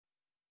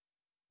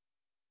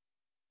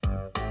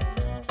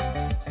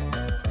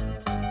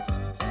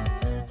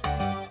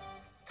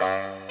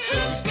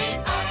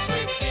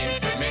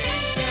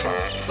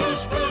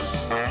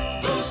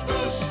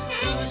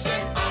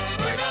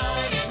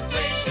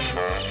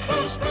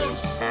Boes,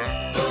 Boes,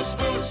 Boes,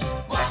 Boes.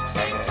 Walks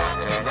and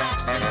talks and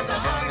rocks through the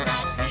hard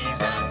knocks.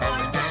 He's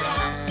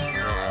unorthodox.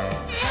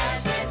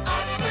 Has an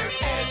Oxford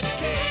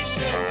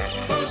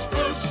education. Boes,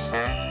 Boes,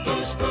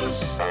 Boes,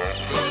 Boes,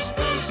 Boes,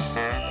 Boes,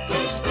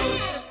 Boes,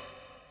 Boes.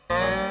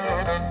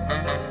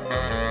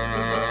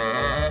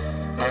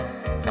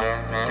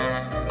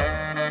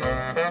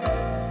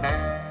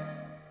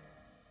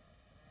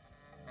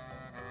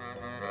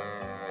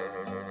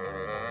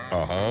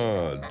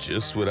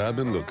 Just what I've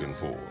been looking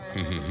for.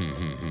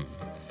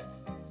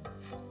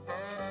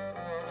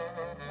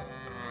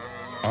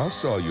 I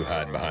saw you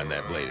hiding behind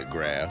that blade of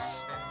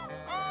grass.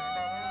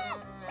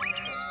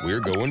 We're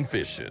going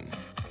fishing.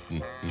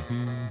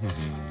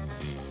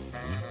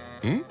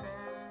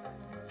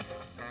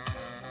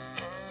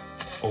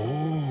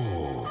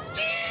 Oh.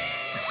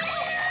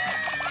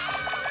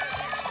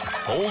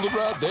 Hold it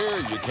right there.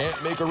 You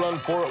can't make a run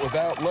for it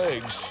without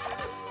legs.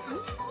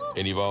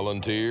 Any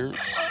volunteers?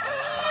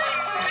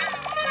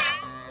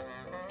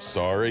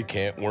 Sorry,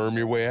 can't worm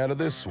your way out of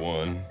this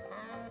one.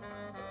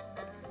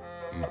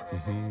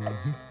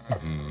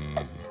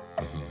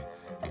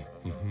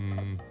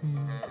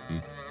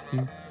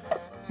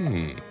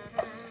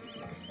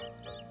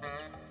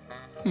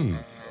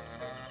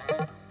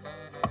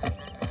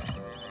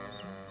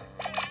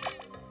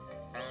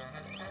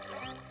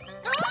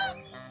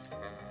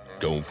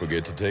 Don't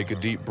forget to take a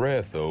deep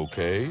breath,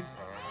 okay?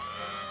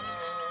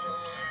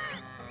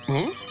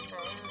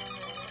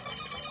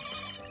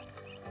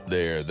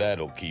 There,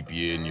 that'll keep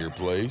you in your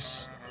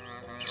place.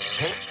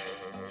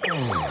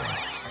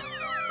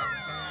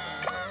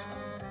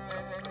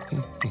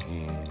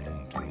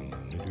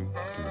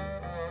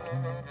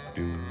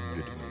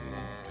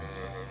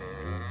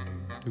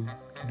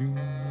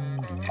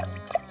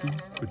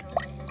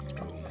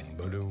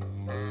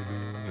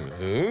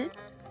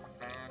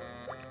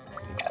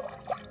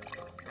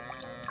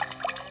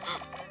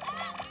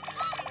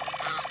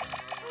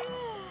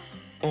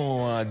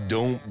 Oh, I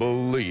don't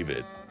believe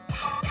it.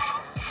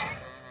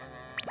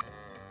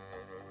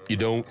 You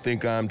don't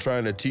think I'm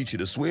trying to teach you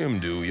to swim,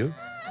 do you?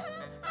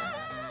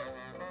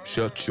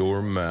 Shut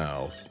your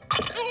mouth.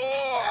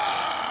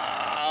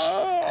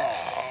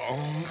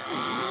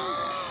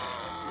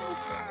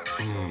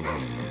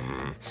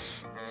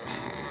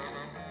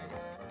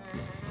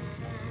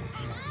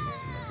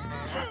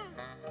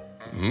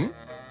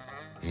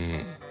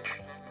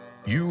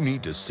 You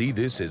need to see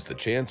this as the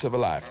chance of a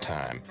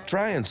lifetime.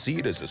 Try and see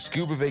it as a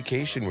scuba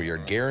vacation where you're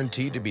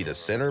guaranteed to be the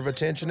center of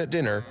attention at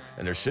dinner,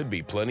 and there should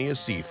be plenty of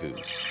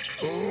seafood.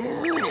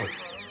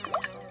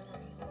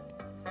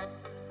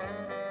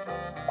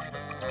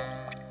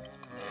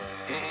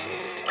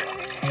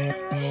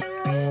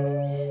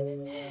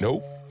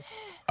 Nope,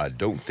 I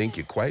don't think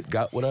you quite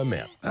got what I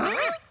meant.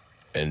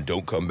 And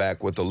don't come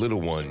back with the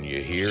little one,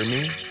 you hear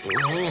me?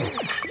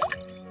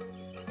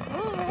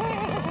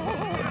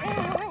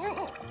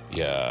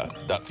 Yeah,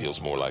 that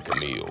feels more like a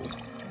meal.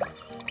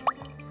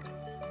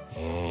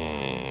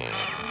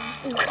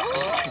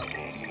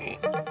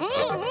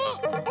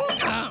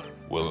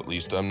 Well, at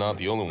least I'm not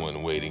the only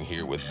one waiting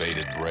here with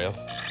bated breath.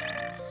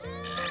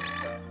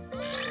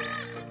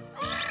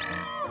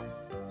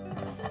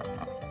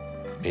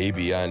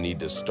 Maybe I need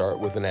to start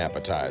with an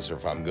appetizer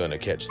if I'm gonna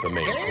catch the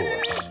main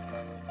course.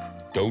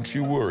 Don't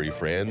you worry,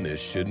 friend, this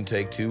shouldn't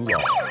take too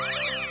long.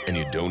 And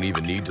you don't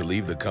even need to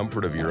leave the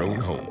comfort of your own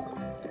home.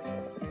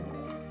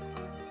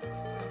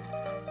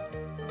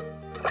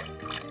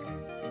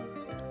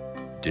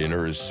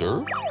 Dinner is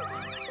served?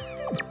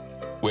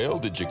 Well,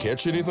 did you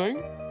catch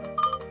anything?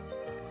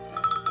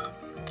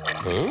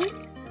 Huh?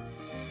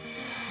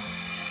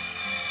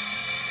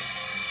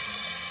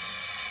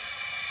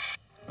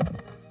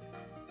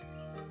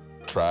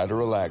 Try to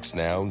relax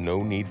now.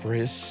 No need for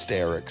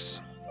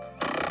hysterics.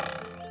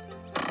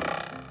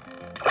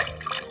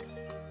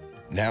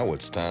 Now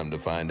it's time to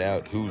find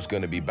out who's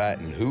gonna be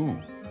biting who.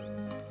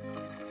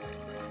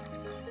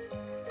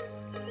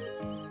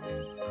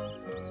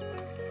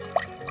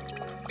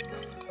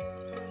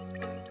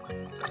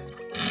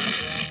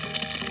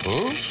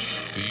 Huh?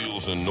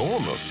 Feels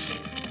enormous.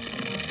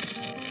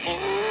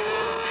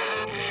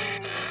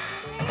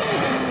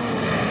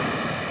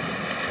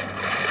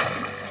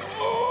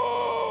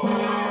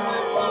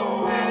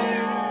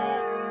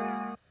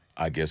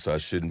 I guess I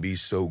shouldn't be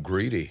so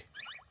greedy.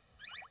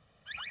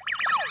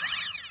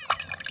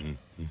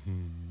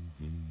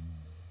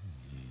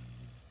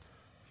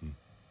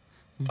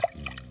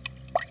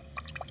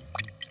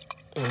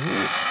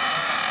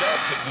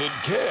 That's a good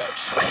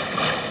catch.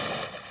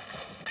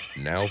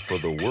 Now for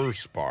the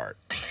worst part.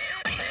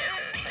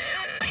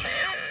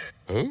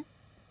 Huh?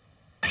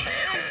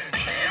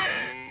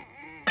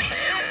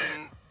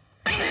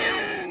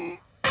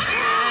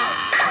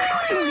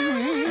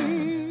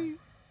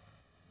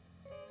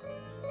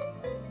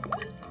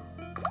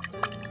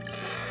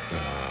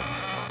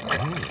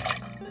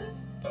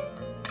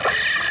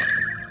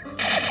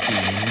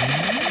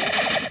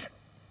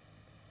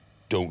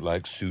 Don't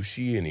like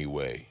sushi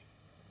anyway.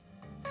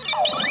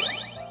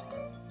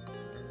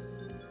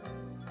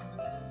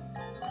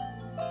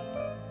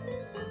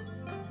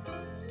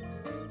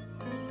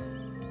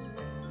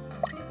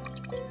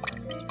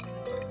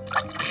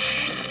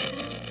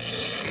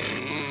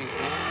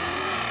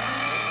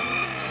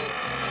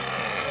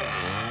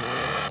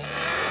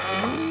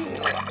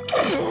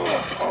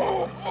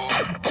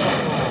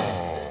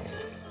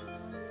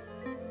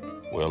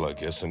 Well, I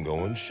guess I'm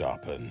going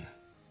shopping.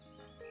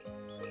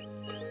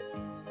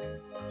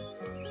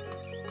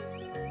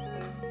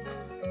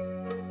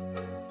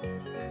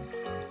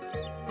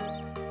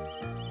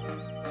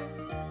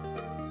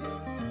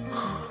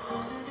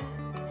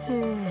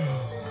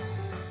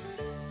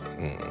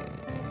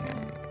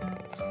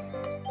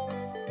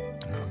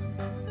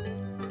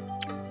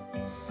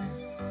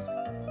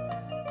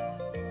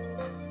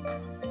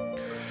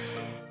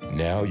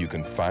 Now you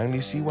can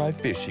finally see why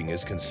fishing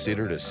is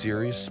considered a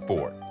serious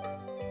sport.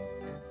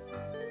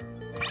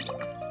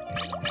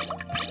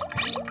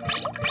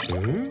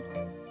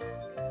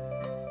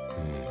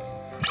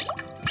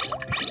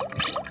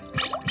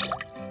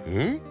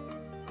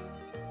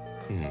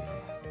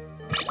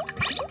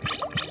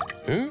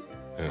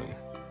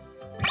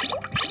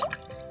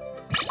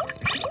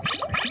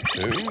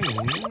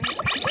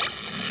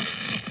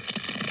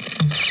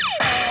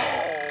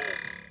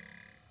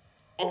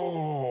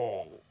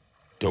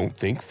 Don't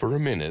think for a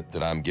minute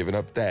that I'm giving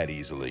up that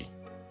easily.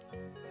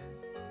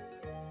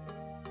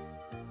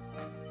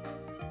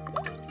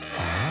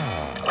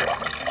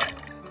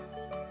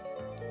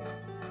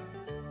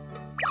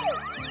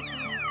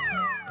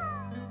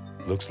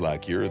 Looks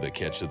like you're the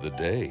catch of the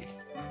day.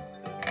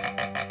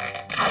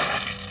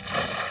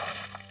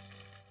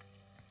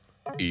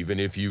 Even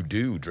if you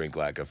do drink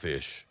like a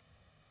fish.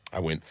 I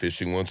went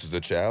fishing once as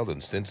a child,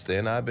 and since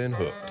then I've been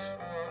hooked.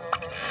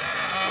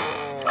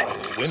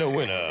 Oh, winner,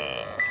 winner.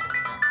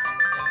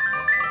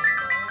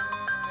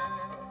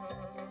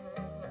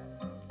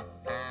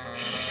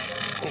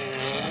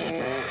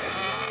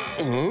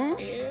 Huh?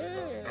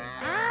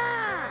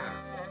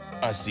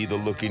 I see the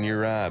look in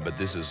your eye, but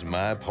this is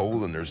my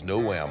pole and there's no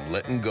way I'm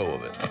letting go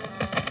of it.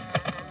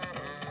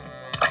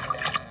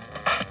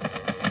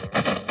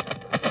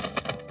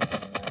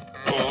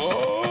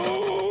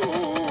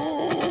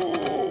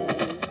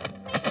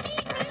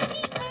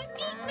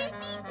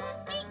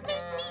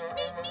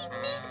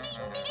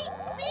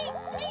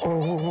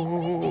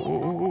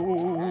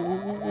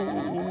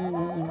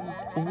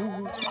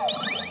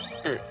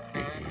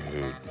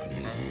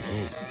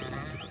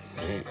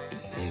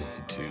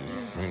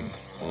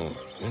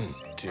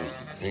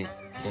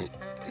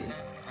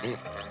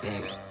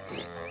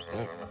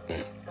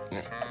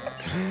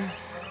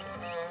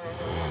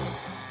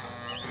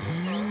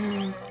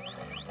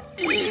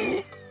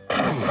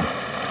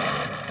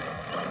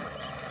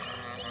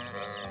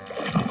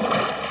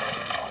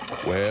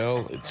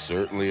 Well, it's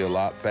certainly a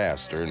lot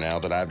faster now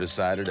that I've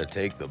decided to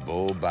take the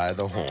bull by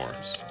the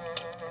horns.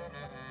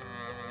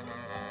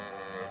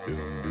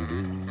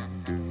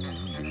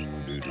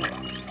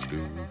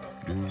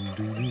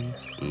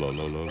 La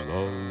la la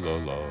la la la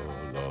la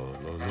la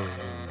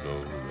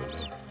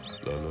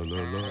la la la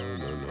la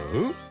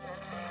la.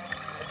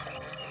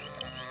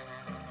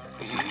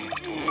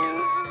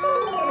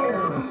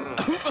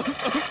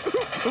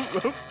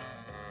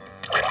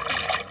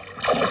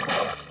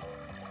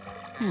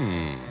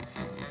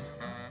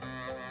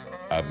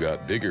 I've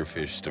got bigger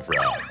fish to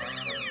fry.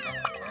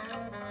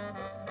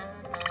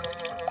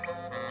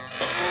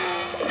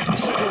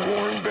 Should have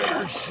worn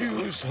better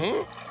shoes,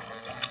 huh?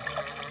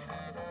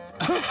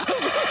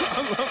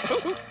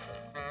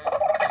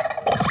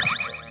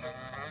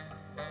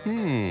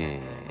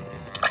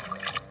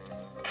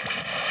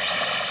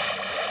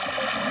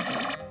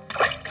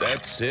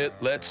 That's it.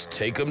 Let's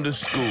take them to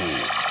school.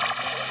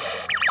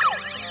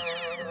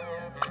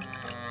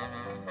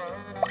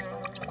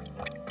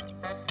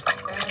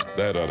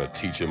 That ought to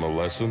teach him a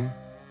lesson.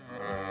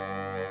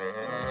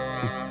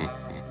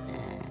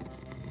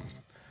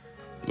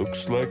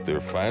 Looks like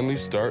they're finally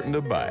starting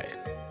to bite.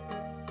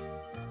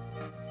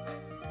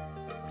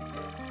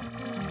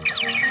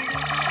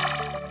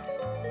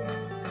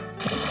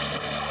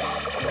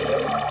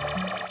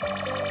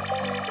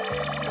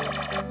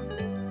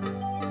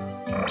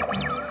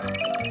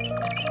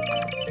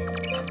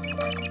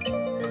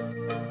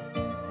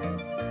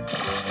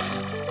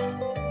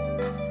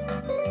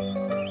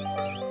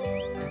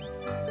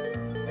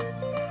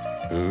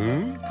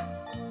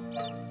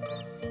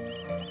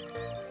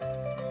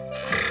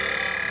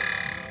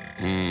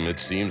 It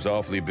seems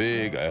awfully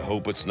big. I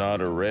hope it's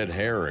not a red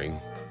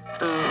herring.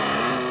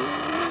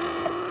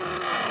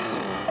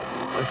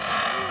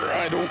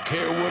 I don't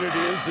care what it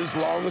is as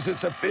long as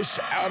it's a fish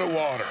out of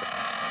water.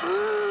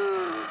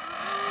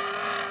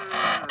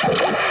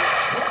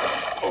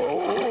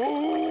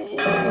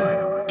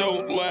 Oh,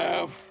 don't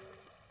laugh.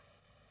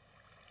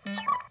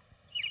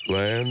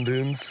 Land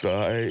in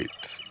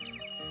sight.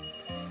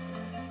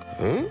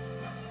 Huh?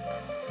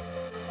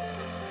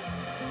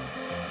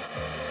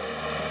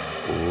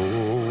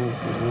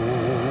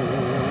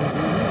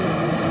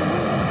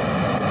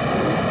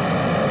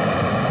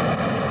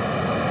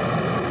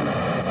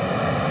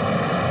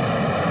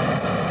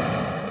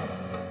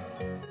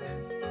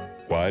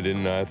 Why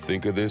didn't I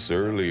think of this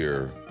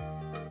earlier?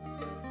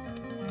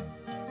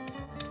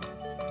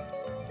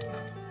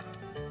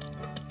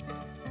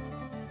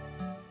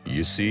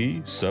 You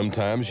see,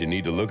 sometimes you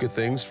need to look at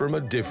things from a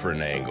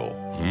different angle.